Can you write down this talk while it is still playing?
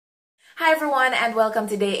Hi everyone, and welcome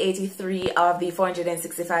to day 83 of the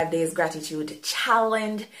 465 days gratitude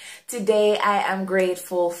challenge. Today I am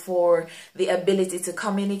grateful for the ability to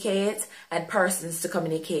communicate and persons to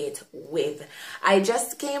communicate with. I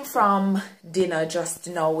just came from dinner just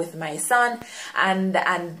now with my son and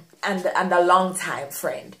a long time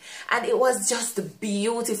friend, and it was just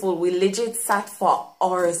beautiful. We legit sat for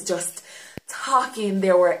hours just talking.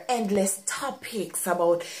 There were endless topics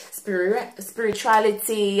about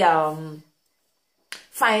spirituality,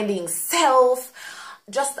 finding self,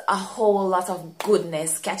 just a whole lot of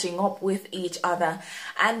goodness, catching up with each other.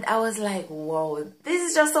 And I was like, whoa, this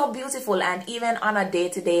is just so beautiful. And even on a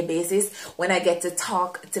day-to-day basis, when I get to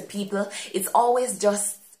talk to people, it's always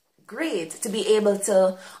just great to be able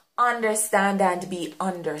to understand and be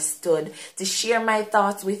understood, to share my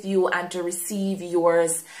thoughts with you and to receive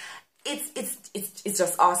yours. It's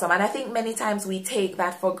just awesome. And I think many times we take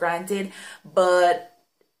that for granted, but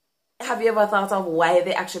have you ever thought of why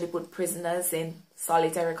they actually put prisoners in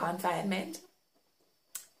solitary confinement?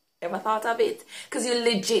 Ever thought of it? Because you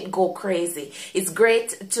legit go crazy. It's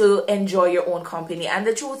great to enjoy your own company, and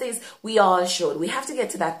the truth is we all should. We have to get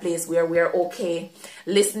to that place where we're okay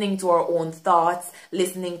listening to our own thoughts,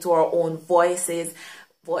 listening to our own voices.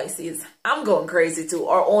 I'm going crazy too.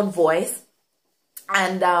 Our own voice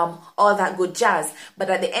and all that good jazz. But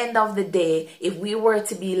at the end of the day, if we were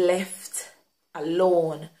to be left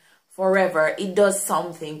alone forever, it does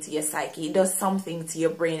something to your psyche, it does something to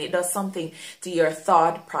your brain, it does something to your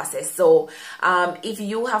thought process. So if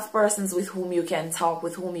you have persons with whom you can talk,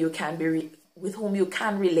 with whom you can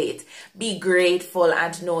relate, be grateful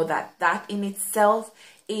and know that that in itself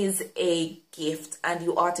is a gift, and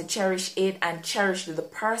you ought to cherish it and cherish the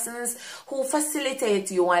persons who facilitate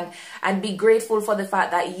you, and be grateful for the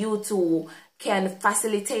fact that you too can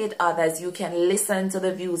facilitate others. You can listen to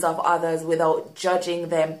the views of others without judging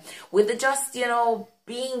them, with just, you know,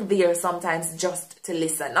 being there sometimes just to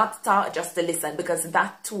listen, not to talk, just to listen, because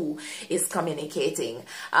that too is communicating.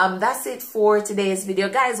 That's it for today's video,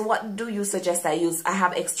 guys. What do you suggest I use? I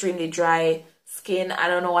have extremely dry skin. I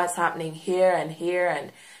don't know what's happening here,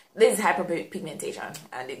 and this is hyperpigmentation,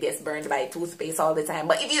 and it gets burned by toothpaste all the time.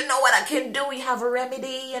 But if you know what I can do, you have a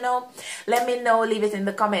remedy, you know, let me know. Leave it in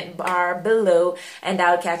the comment bar below, and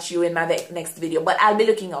I'll catch you in my next video. But I'll be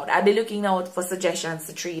looking out for suggestions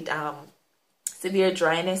to treat severe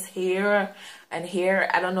dryness here and here.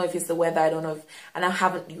 I don't know if it's the weather, I don't know if, and I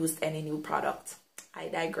haven't used any new product. I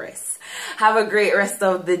digress. Have a great rest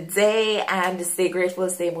of the day, and stay grateful,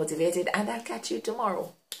 stay motivated, and I'll catch you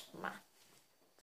tomorrow.